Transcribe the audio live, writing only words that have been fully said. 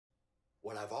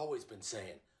what I've always been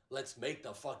saying. Let's make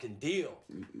the fucking deal.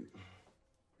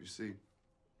 You see,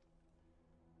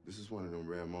 this is one of them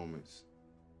rare moments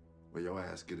where your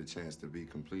ass get a chance to be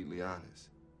completely honest.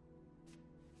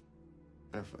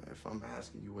 If I'm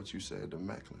asking you what you said to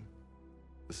Mecklin,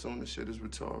 assume the shit is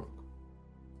rhetorical.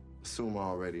 Assume I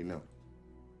already know.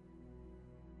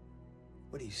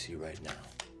 What do you see right now?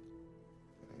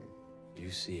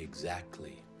 You see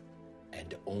exactly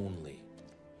and only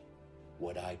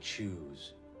what I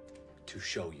choose to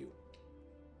show you.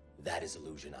 That is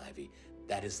illusion, Ivy.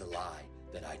 That is the lie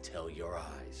that I tell your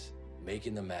eyes.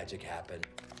 Making the magic happen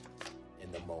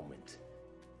in the moment,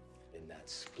 in that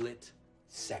split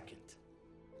second.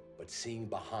 But seeing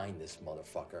behind this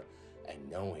motherfucker and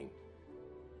knowing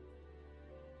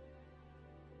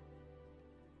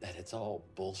that it's all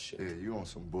bullshit. Yeah, you on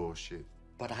some bullshit.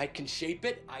 But I can shape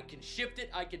it, I can shift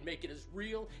it, I can make it as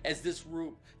real as this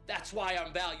room. That's why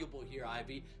I'm valuable here,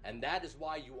 Ivy, and that is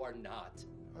why you are not.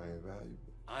 I ain't valuable.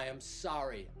 I am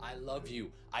sorry. I love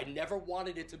you. I never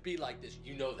wanted it to be like this.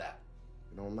 You know that.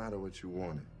 It don't matter what you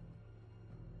wanted.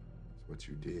 It's what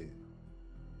you did.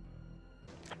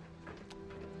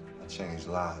 I changed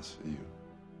lives for you.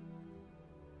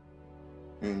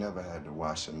 You ain't never had to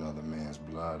wash another man's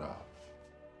blood off.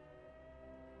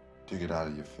 Dig it out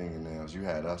of your fingernails. You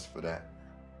had us for that.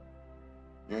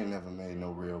 You ain't never made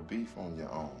no real beef on your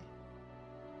own.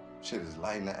 Shit as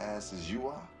light in the ass as you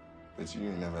are, but you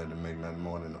ain't never had to make nothing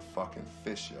more than a fucking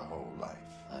fish your whole life.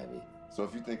 Ivy. So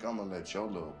if you think I'm gonna let your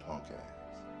little punk ass,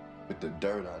 with the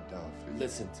dirt I done for you.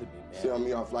 Listen to me, man. Sell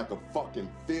me off like a fucking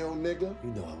field nigga? You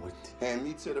know I wouldn't. Hand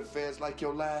me to the feds like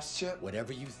your last chip?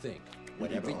 Whatever you think.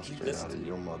 Whatever you listen out of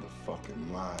your motherfucking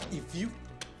mind. If you...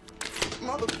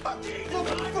 Motherfucker! You're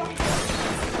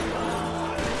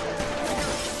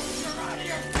out of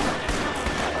here!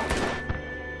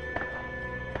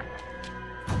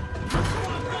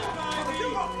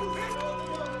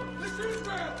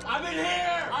 I've been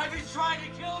here! Ivy's trying to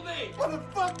kill me!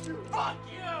 Motherfuck you! Fuck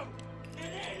you! Get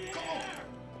in here!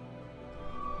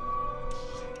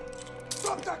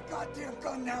 Drop that goddamn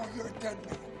gun now, you're a dead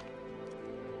man.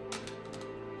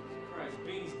 Christ,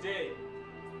 Bean's dead.